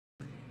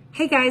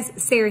Hey guys,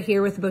 Sarah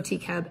here with the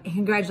Boutique Hub, and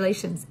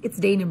congratulations, it's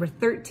day number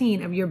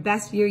 13 of your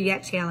Best Year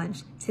Yet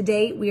challenge.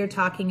 Today we are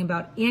talking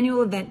about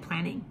annual event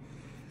planning.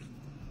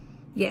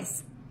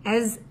 Yes,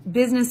 as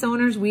business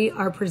owners, we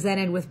are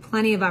presented with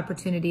plenty of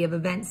opportunity of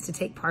events to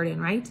take part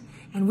in, right?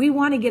 And we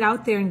want to get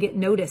out there and get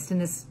noticed in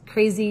this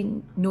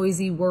crazy,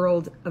 noisy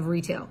world of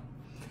retail.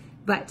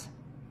 But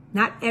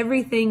not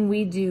everything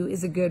we do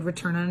is a good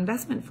return on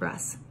investment for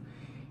us.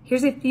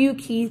 Here's a few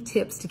key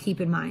tips to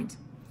keep in mind.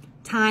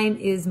 Time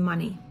is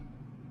money.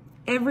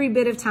 Every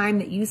bit of time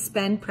that you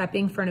spend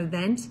prepping for an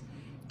event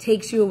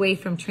takes you away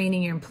from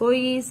training your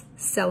employees,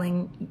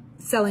 selling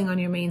on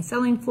your main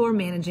selling floor,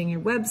 managing your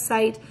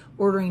website,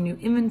 ordering new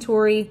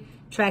inventory,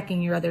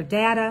 tracking your other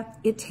data.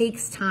 It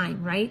takes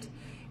time, right?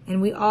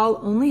 And we all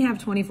only have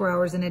 24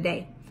 hours in a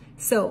day.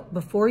 So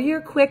before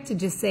you're quick to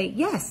just say,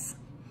 yes,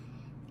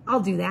 I'll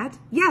do that.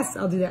 Yes,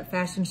 I'll do that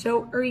fashion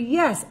show. Or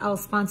yes, I'll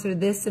sponsor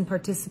this and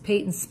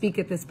participate and speak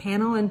at this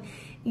panel. And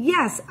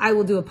yes, I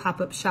will do a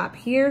pop-up shop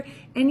here.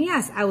 And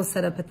yes, I will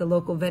set up at the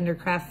local vendor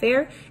craft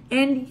fair.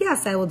 And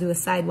yes, I will do a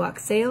sidewalk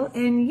sale.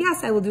 And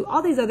yes, I will do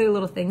all these other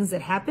little things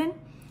that happen.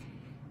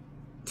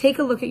 Take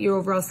a look at your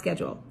overall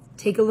schedule.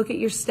 Take a look at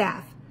your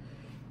staff.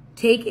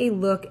 Take a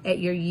look at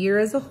your year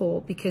as a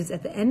whole, because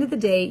at the end of the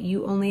day,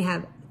 you only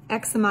have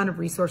X amount of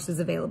resources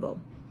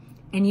available.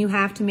 And you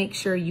have to make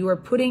sure you are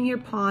putting your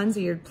pawns or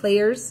your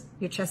players,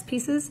 your chess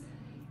pieces,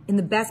 in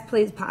the best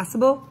place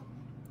possible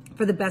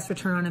for the best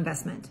return on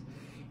investment.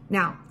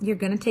 Now, you're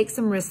going to take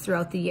some risks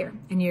throughout the year,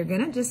 and you're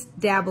going to just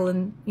dabble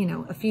in,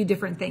 a few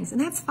different things.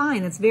 And that's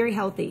fine. That's very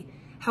healthy.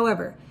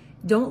 However,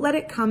 don't let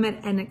it come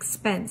at an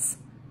expense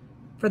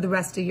for the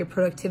rest of your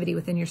productivity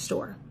within your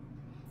store.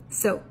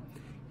 So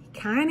you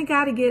kind of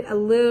got to get a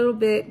little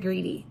bit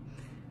greedy.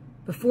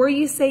 Before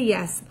you say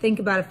yes, think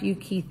about a few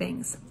key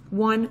things.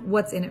 One,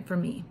 what's in it for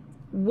me?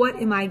 What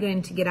am I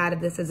going to get out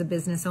of this as a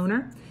business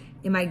owner?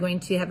 Am I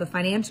going to have a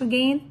financial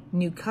gain,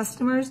 new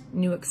customers,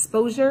 new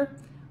exposure,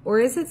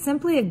 or is it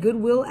simply a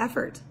goodwill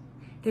effort?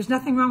 There's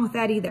nothing wrong with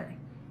that either.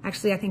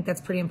 Actually, I think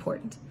that's pretty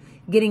important.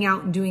 Getting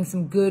out and doing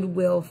some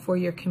goodwill for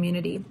your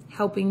community,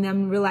 helping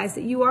them realize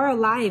that you are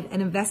alive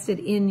and invested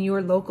in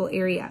your local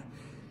area.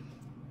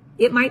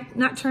 It might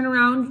not turn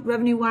around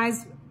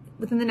revenue-wise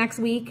within the next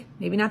week,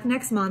 maybe not the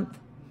next month,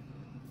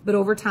 but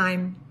over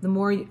time, the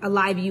more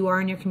alive you are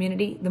in your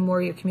community, the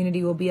more your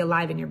community will be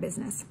alive in your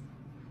business.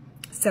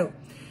 So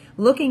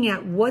looking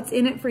at what's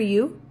in it for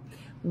you,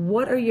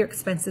 what are your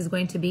expenses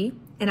going to be?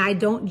 And I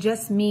don't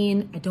just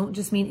mean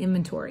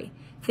inventory.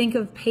 Think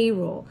of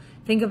payroll,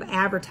 think of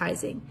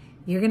advertising.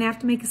 You're going to have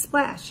to make a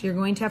splash. You're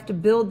going to have to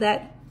build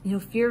that,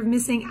 fear of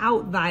missing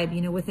out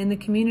vibe, within the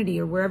community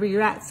or wherever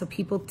you're at, so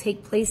people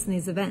take place in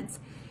these events.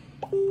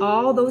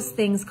 All those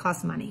things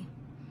cost money.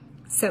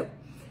 So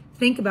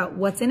think about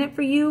what's in it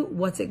for you,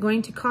 what's it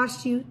going to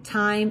cost you,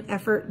 time,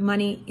 effort,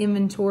 money,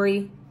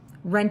 inventory,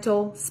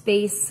 rental,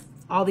 space,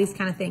 all these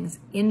kind of things.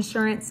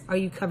 Insurance, are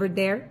you covered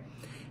there?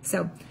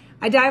 So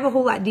I dive a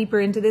whole lot deeper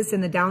into this in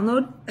the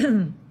download,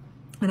 and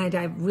I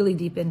dive really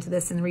deep into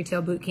this in the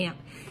Retail Boot Camp.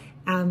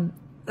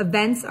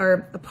 Events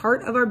are a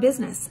part of our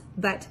business,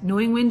 but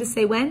knowing when to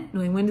say when,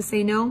 knowing when to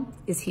say no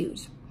is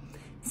huge.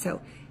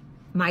 So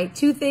my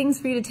two things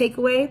for you to take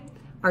away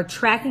are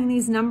tracking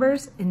these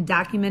numbers and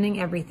documenting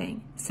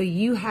everything. So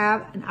you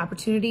have an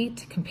opportunity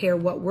to compare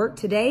what worked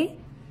today,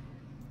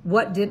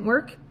 what didn't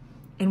work,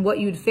 and what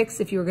you'd fix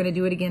if you were going to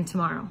do it again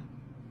tomorrow.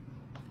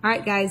 All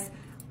right, guys,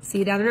 see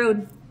you down the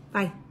road.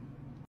 Bye.